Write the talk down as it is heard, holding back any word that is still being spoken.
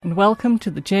And welcome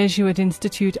to the Jesuit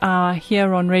Institute Hour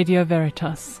here on Radio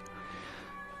Veritas.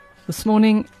 This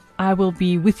morning I will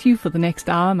be with you for the next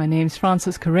hour. My name is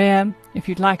Frances Correia. If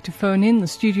you'd like to phone in, the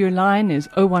studio line is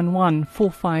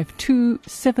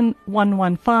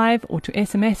 011-452-7115 or to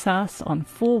SMS us on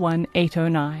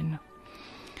 41809.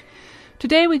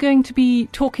 Today we're going to be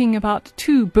talking about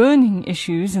two burning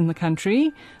issues in the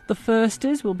country. The first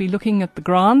is we'll be looking at the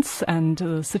grants and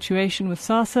the situation with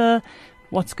SASSA,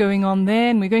 what's going on there,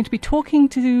 and we're going to be talking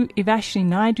to Evashnee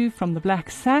Naidoo from the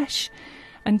Black Sash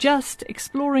and just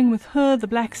exploring with her the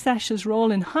Black Sash's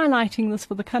role in highlighting this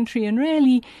for the country and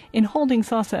really in holding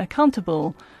SASSA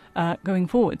accountable going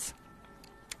forwards.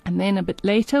 And then a bit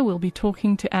later we'll be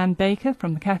talking to Anne Baker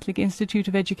from the Catholic Institute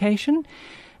of Education,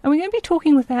 and we're going to be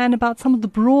talking with Anne about some of the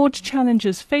broad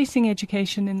challenges facing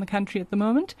education in the country at the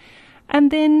moment, and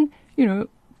then,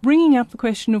 bringing up the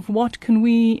question of what can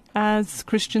we as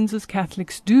Christians, as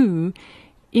Catholics do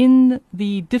in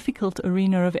the difficult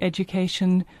arena of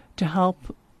education to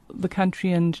help the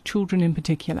country and children in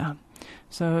particular.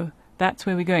 So that's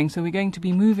where we're going. So we're going to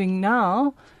be moving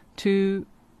now to,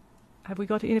 have we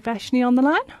got Evashnee on the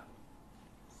line?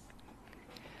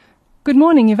 Good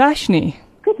morning, Evashnee.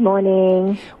 Good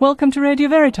morning. Welcome to Radio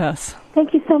Veritas.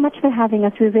 Thank you so much for having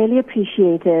us. We really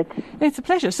appreciate it. It's a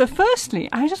pleasure. So firstly,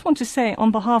 I just want to say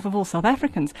on behalf of all South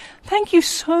Africans, thank you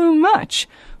so much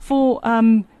for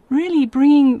really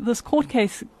bringing this court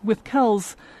case with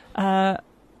Kells to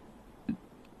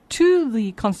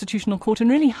the Constitutional Court and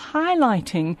really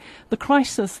highlighting the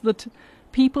crisis that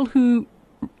people who,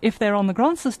 if they're on the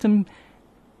grant system,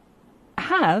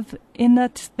 have, in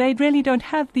that they really don't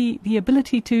have the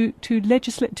ability to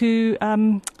legislate, to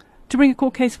bring a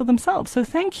court case for themselves. So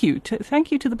thank you to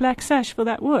the Black Sash for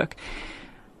that work.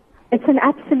 It's an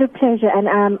absolute pleasure,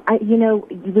 and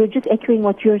we're just echoing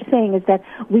what you're saying, is that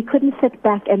we couldn't sit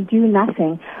back and do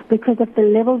nothing because of the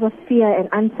levels of fear and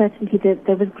uncertainty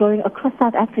that was growing across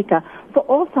South Africa for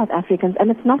all South Africans,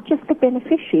 and it's not just the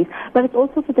beneficiaries, but it's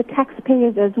also for the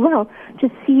taxpayers as well, to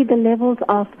see the levels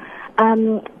of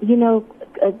the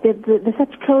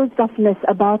such closed-offness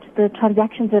about the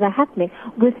transactions that are happening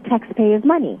with taxpayers'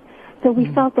 money. So we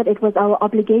felt that it was our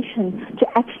obligation to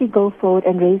actually go forward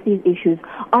and raise these issues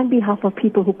on behalf of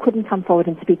people who couldn't come forward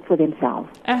and speak for themselves.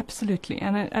 Absolutely.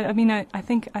 And I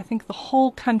think the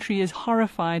whole country is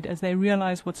horrified as they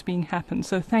realize what's being happened.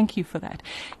 So thank you for that.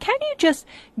 Can you just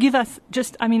give us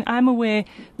I'm aware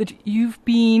that you've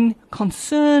been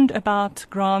concerned about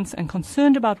grants and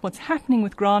concerned about what's happening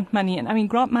with grant money. And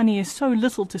grant money is so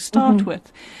little to start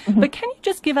with. But can you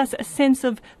just give us a sense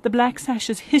of the Black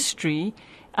Sash's history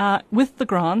with the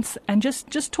grants, and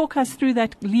just talk us through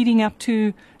that leading up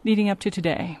to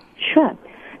today? Sure.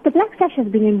 The Black Sash has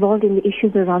been involved in the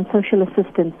issues around social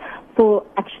assistance for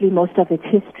actually most of its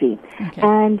history. Okay.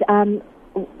 And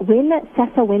when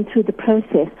SASSA went through the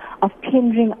process of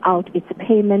tendering out its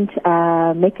payment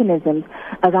mechanisms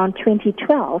around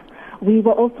 2012, we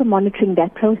were also monitoring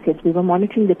that process. We were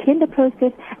monitoring the tender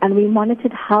process, and we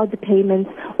monitored how the payments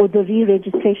or the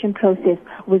re-registration process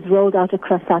was rolled out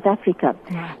across South Africa.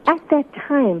 Right. At that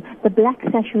time, the Black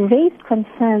Sash raised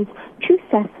concerns to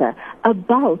SASSA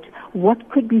about what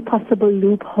could be possible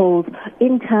loopholes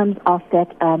in terms of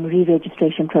that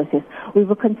re-registration process. We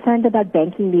were concerned about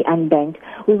banking the unbanked.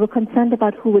 We were concerned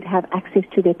about who would have access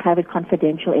to their private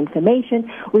confidential information.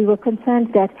 We were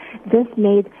concerned that this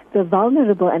made the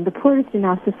vulnerable and the poorest in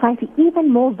our society even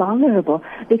more vulnerable,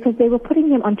 because they were putting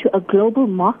them onto a global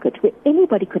market where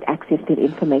anybody could access their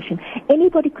information,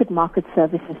 anybody could market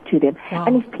services to them. Wow.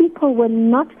 And if people were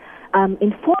not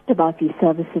informed about these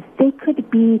services, they could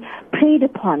be preyed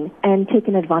upon and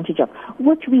taken advantage of,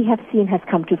 which we have seen has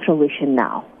come to fruition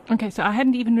now. Okay, so I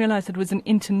hadn't even realized it was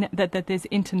that there's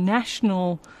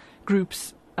international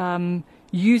groups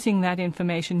using that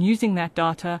information, using that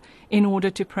data in order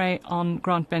to prey on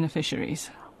grant beneficiaries.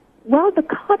 Well, the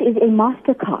card is a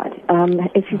MasterCard.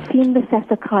 If you've seen the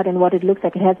SASSA card and what it looks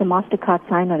like, it has a MasterCard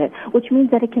sign on it, which means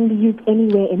that it can be used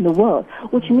anywhere in the world,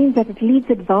 which means that it leaves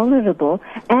it vulnerable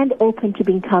and open to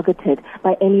being targeted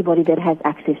by anybody that has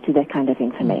access to that kind of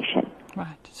information.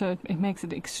 Right. So it makes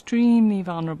it extremely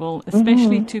vulnerable,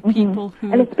 especially to people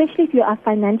who... And especially if you are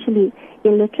financially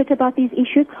illiterate about these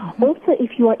issues. Also,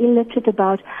 if you are illiterate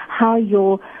about how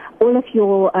all of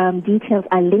your details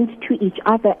are linked to each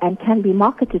other and can be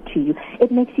marketed to you,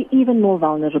 it makes you even more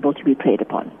vulnerable to be preyed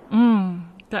upon.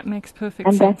 That makes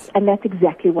perfect sense. And that's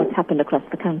exactly what's happened across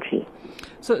the country.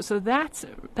 So that's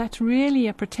really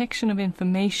a protection of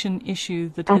information issue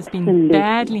that has been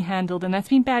badly handled, and that's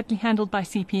been badly handled by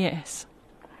CPS.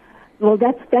 Well,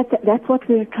 that's what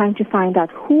we're trying to find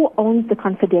out. Who owns the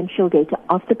confidential data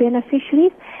of the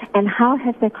beneficiaries, and how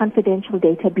has their confidential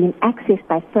data been accessed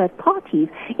by third parties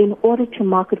in order to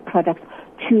market products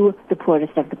to the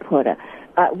poorest of the poorer?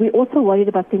 We're also worried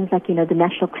about things like, the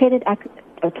National Credit Act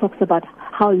talks about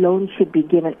how loans should be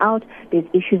given out. There's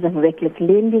issues of reckless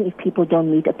lending if people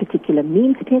don't meet a particular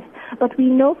means test. But we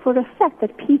know for a fact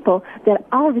that people that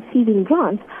are receiving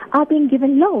grants are being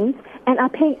given loans and are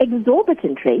paying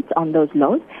exorbitant rates on those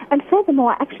loans, and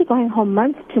furthermore are actually going home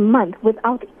month to month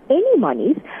without any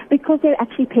monies because they're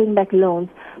actually paying back loans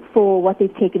for what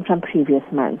they've taken from previous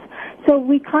months. So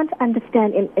we can't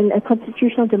understand in a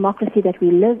constitutional democracy that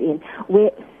we live in, where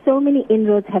so many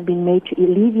inroads have been made to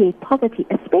alleviate poverty,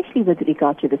 especially with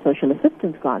regard to the social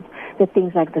assistance grants, that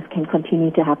things like this can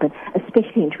continue to happen,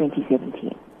 especially in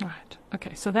 2017. Right.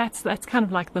 Okay. So that's kind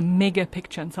of like the mega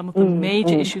picture, and some of the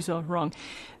major issues are wrong.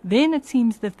 Then it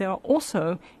seems that there are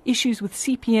also issues with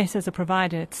CPS as a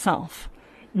provider itself.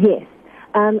 Yes.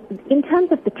 In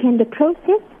terms of the tender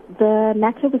process, the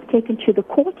matter was taken to the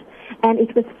court, and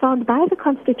it was found by the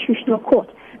Constitutional Court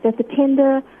that the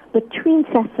tender between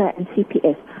SASSA and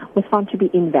CPS was found to be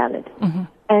invalid. Mm-hmm.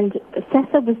 And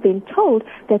SASSA was then told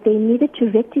that they needed to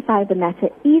rectify the matter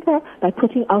either by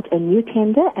putting out a new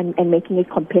tender and making it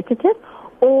competitive,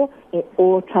 or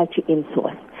try to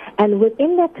insource. And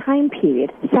within that time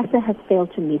period, SASSA has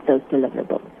failed to meet those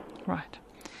deliverables. Right.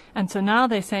 And so now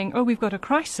they're saying, we've got a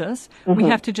crisis, we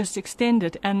have to just extend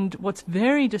it. And what's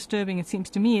very disturbing, it seems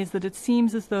to me, is that it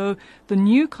seems as though the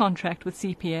new contract with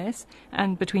CPS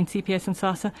and between CPS and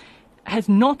SASSA has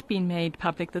not been made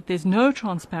public, that there's no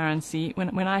transparency.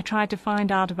 When I try to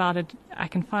find out about it, I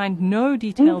can find no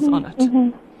details on it.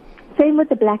 Mm-hmm. Same with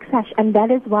the Black Sash, and that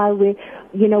is why we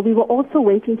were also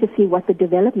waiting to see what the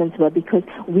developments were, because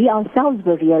we ourselves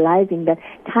were realizing that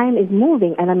time is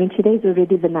moving, and today's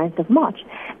already the 9th of March,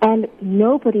 and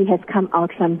nobody has come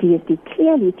out from DSD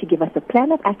clearly to give us a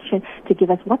plan of action, to give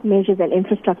us what measures and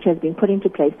infrastructure has been put into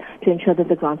place to ensure that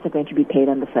the grants are going to be paid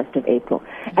on the 1st of April.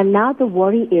 And now the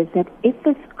worry is that if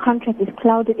this contract is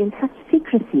clouded in such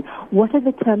secrecy, what are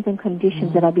the terms and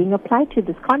conditions that are being applied to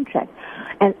this contract?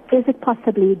 And is it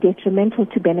possibly detrimental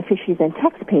to beneficiaries and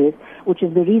taxpayers, which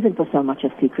is the reason for so much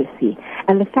of secrecy?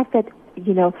 And the fact that,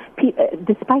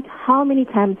 despite how many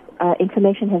times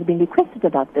information has been requested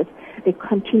about this, there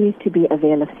continues to be a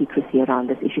veil of secrecy around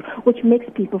this issue, which makes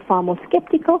people far more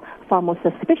skeptical, far more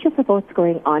suspicious of what's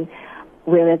going on.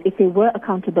 Whereas if there were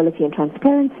accountability and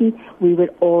transparency, we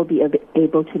would all be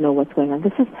able to know what's going on.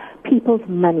 This is people's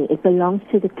money. It belongs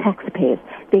to the taxpayers.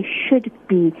 There should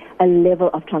be a level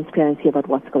of transparency about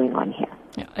what's going on here.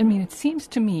 Yeah, it seems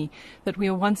to me that we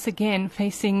are once again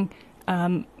facing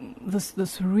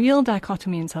this real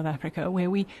dichotomy in South Africa,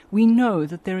 where we know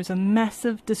that there is a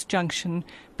massive disjunction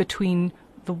between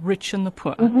the rich and the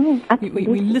poor.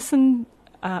 We listen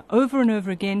over and over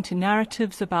again to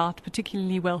narratives about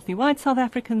particularly wealthy white South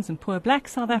Africans and poor black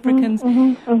South Africans.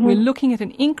 We're looking at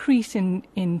an increase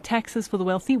in taxes for the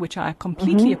wealthy, which I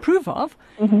completely approve of,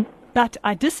 but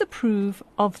I disapprove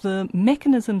of the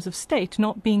mechanisms of state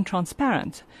not being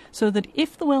transparent, so that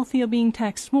if the wealthy are being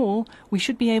taxed more, we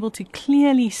should be able to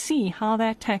clearly see how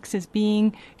that tax is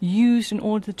being used in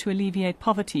order to alleviate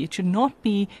poverty. It should not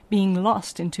be being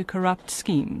lost into corrupt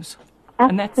schemes.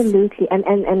 Absolutely.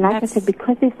 And like I said,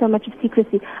 because there's so much of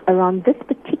secrecy around this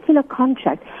particular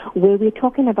contract, where we're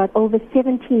talking about over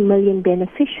 17 million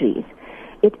beneficiaries,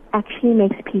 it actually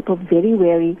makes people very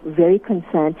wary, very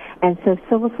concerned, and so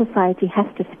civil society has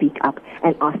to speak up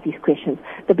and ask these questions.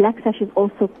 The Black Sash is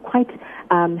also quite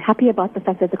happy about the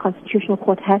fact that the Constitutional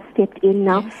Court has stepped in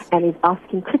now and is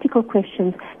asking critical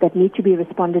questions that need to be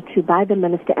responded to by the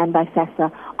Minister and by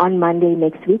SASSA on Monday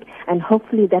next week, and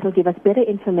hopefully that will give us better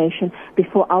information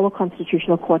before our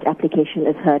Constitutional Court application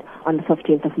is heard on the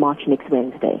 15th of March next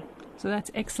Wednesday. So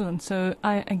that's excellent. So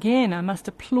I must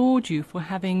applaud you for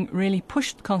having really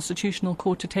pushed the Constitutional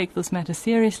Court to take this matter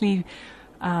seriously,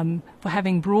 for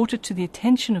having brought it to the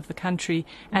attention of the country,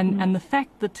 and the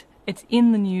fact that it's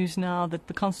in the news now that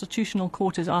the Constitutional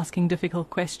Court is asking difficult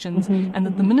questions and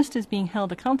that the Minister is being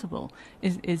held accountable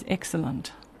is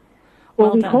excellent.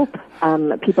 Well, we hope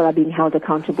people are being held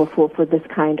accountable for this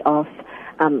kind of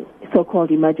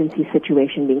so-called emergency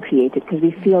situation being created, because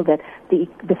we feel that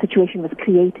the situation was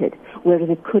created, whereas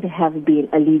it could have been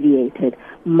alleviated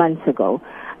months ago.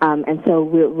 And so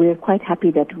we're quite happy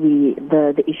that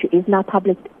the issue is now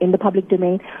in the public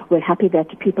domain. We're happy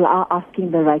that people are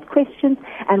asking the right questions,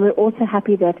 and we're also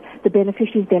happy that the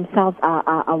beneficiaries themselves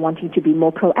are wanting to be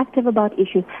more proactive about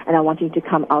issues and are wanting to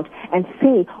come out and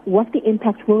say what the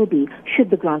impact will be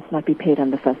should the grants not be paid on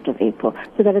the 1st of April,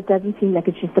 so that it doesn't seem like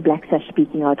it's just the Black Sash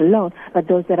speaking out alone, but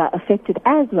those that are affected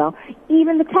as well,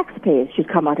 even the taxpayers should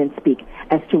come out and speak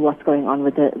as to what's going on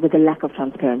with the lack of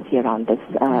transparency around this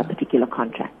particular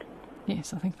contract.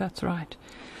 Yes, I think that's right.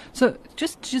 So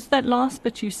just that last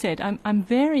bit you said, I'm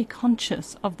very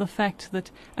conscious of the fact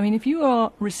that, I mean, if you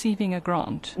are receiving a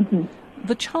grant,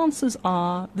 the chances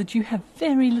are that you have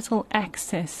very little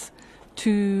access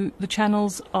to the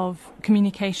channels of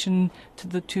communication,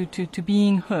 to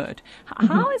being heard.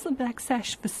 How is the Black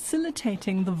Sash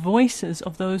facilitating the voices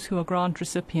of those who are grant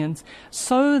recipients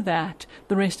so that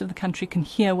the rest of the country can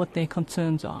hear what their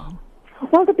concerns are?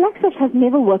 Well, the Black Sash has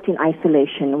never worked in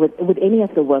isolation with any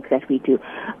of the work that we do.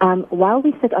 While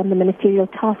we sit on the ministerial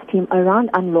task team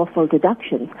around unlawful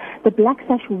deductions, the Black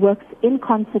Sash works in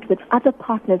concert with other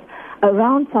partners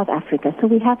around South Africa. So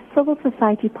we have civil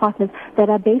society partners that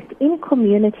are based in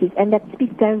communities and that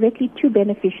speak directly to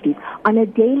beneficiaries on a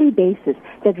daily basis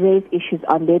that raise issues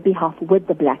on their behalf with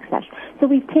the Black Sash. So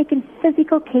we've taken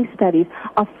physical case studies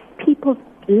of people's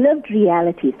lived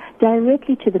realities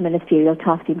directly to the ministerial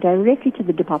task team, directly to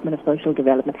the Department of Social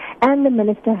Development and the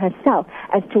Minister herself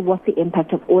as to what the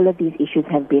impact of all of these issues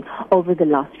have been over the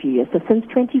last few years. So since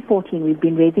 2014, we've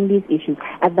been raising these issues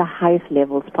at the highest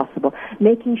levels possible,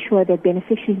 making sure that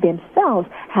beneficiaries themselves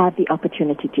have the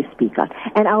opportunity to speak out.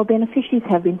 And our beneficiaries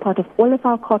have been part of all of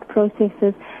our court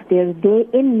processes. They're there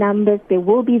in numbers. They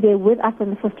will be there with us on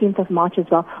the 15th of March as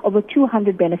well. Over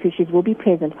 200 beneficiaries will be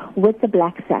present with the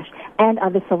Black Sash and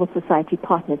other civil society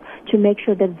partners to make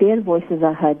sure that their voices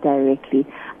are heard directly.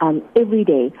 Every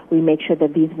day we make sure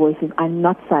that these voices are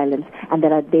not silenced and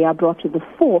that they are brought to the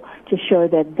fore to show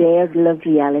that their lived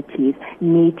realities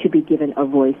need to be given a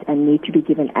voice and need to be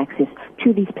given access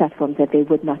to these platforms that they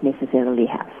would not necessarily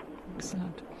have.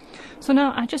 Excellent. So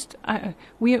now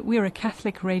we're a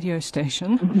Catholic radio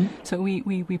station, so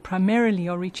we primarily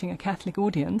are reaching a Catholic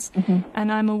audience,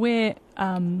 and I'm aware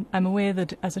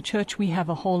that as a church we have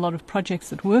a whole lot of projects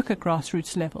that work at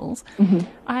grassroots levels.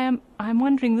 I'm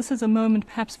wondering, this is a moment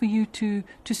perhaps for you to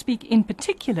speak in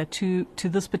particular to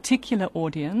this particular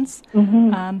audience.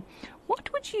 What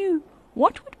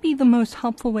would be the most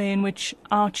helpful way in which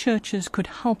our churches could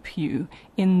help you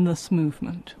in this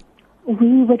movement?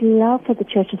 We would love for the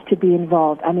churches to be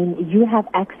involved. I mean, you have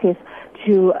access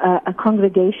to a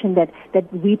congregation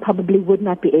that we probably would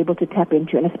not be able to tap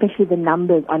into, and especially the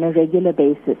numbers on a regular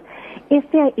basis. If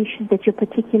there are issues that your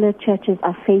particular churches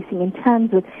are facing in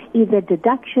terms of either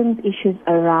deductions, issues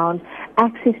around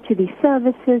access to these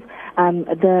services,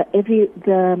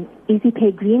 the Easy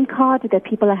Pay Green Card that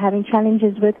people are having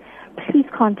challenges with, please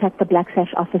contact the Black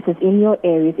Sash offices in your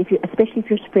areas, especially if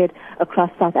you're spread across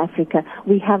South Africa.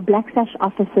 We have Black Sash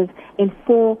offices in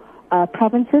 4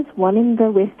 provinces, one in the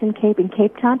Western Cape in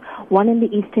Cape Town, one in the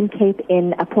Eastern Cape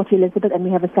in Port Elizabeth, and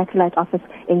we have a satellite office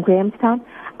in Grahamstown.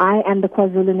 I am the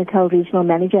KwaZulu-Natal Regional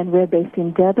Manager, and we're based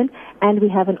in Durban, and we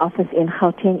have an office in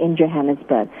Gauteng in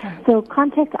Johannesburg. So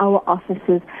contact our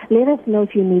offices. Let us know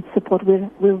if you need support.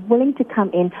 We're willing to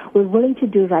come in. We're willing to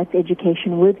do rights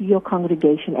education with your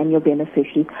congregation and your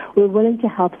beneficiaries. We're willing to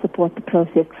help support the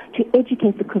process, to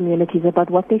educate the communities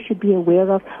about what they should be aware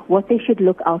of, what they should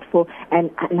look out for, and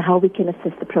how we can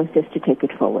assist the process to take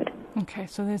it forward. Okay,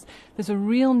 so there's a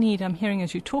real need, I'm hearing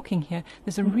as you're talking here,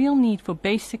 there's a real need for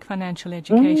basic financial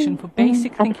education, for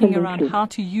basic thinking around how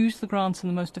to use the grants in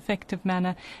the most effective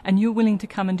manner, and you're willing to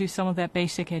come and do some of that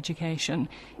basic education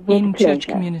in church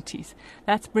communities.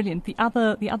 That's brilliant. The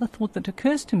other thought that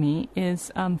occurs to me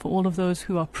is for all of those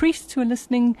who are priests who are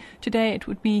listening today, it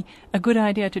would be a good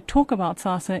idea to talk about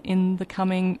SASSA in the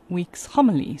coming week's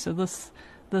homily. So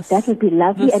that would be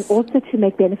lovely, and also to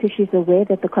make beneficiaries aware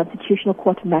that the Constitutional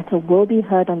Court matter will be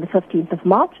heard on the 15th of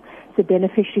March. So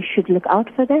beneficiaries should look out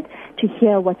for that, to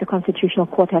hear what the Constitutional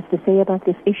Court has to say about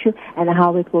this issue and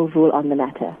how it will rule on the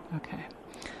matter. Okay.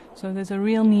 So there's a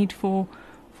real need for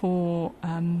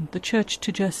the church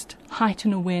to just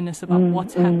heighten awareness about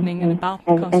what's happening and about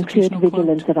the Constitutional Court. And create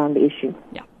vigilance around the issue.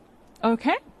 Yeah.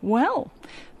 Okay. Well,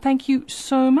 thank you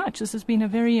so much. This has been a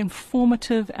very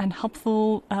informative and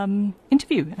helpful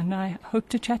interview, and I hope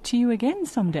to chat to you again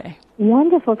someday.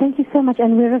 Wonderful. Thank you so much.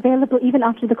 And we're available even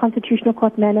after the Constitutional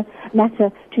Court matter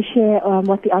to share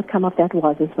what the outcome of that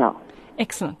was as well.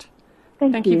 Excellent.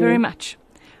 Thank you. you very much.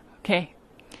 Okay.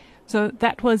 So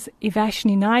that was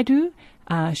Evashnee Naidoo.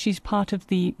 She's part of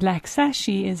the Black Sash.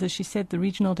 She is, as she said, the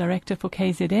regional director for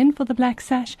KZN for the Black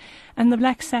Sash. And the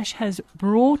Black Sash has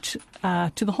brought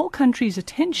to the whole country's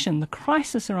attention the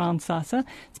crisis around SASSA.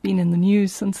 It's been in the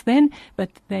news since then, but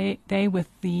they with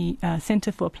the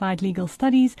Centre for Applied Legal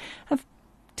Studies, have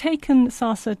taken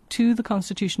SASSA to the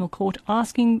Constitutional Court,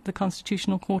 asking the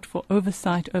Constitutional Court for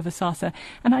oversight over SASSA.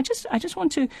 And I just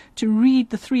want to read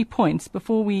the 3 points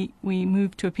before we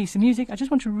move to a piece of music. I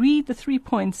just want to read the 3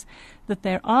 points that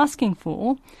they're asking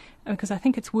for, because I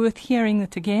think it's worth hearing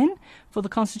it again. For the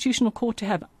Constitutional Court to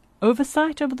have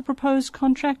oversight over the proposed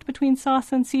contract between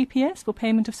SASSA and CPS for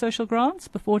payment of social grants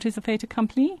before it is a fait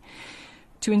accompli.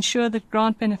 To ensure that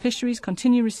grant beneficiaries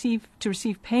continue to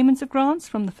receive payments of grants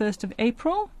from the 1st of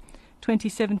April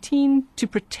 2017, to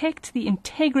protect the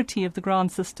integrity of the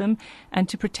grant system and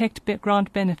to protect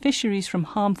grant beneficiaries from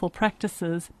harmful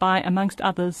practices by, amongst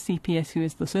others, CPS, who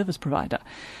is the service provider.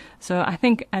 So I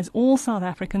think as all South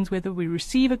Africans, whether we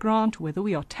receive a grant, whether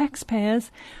we are taxpayers,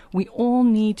 we all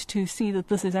need to see that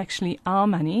this is actually our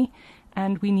money,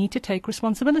 and we need to take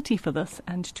responsibility for this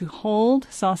and to hold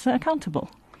SASSA accountable.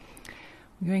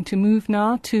 We're going to move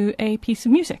now to a piece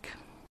of music.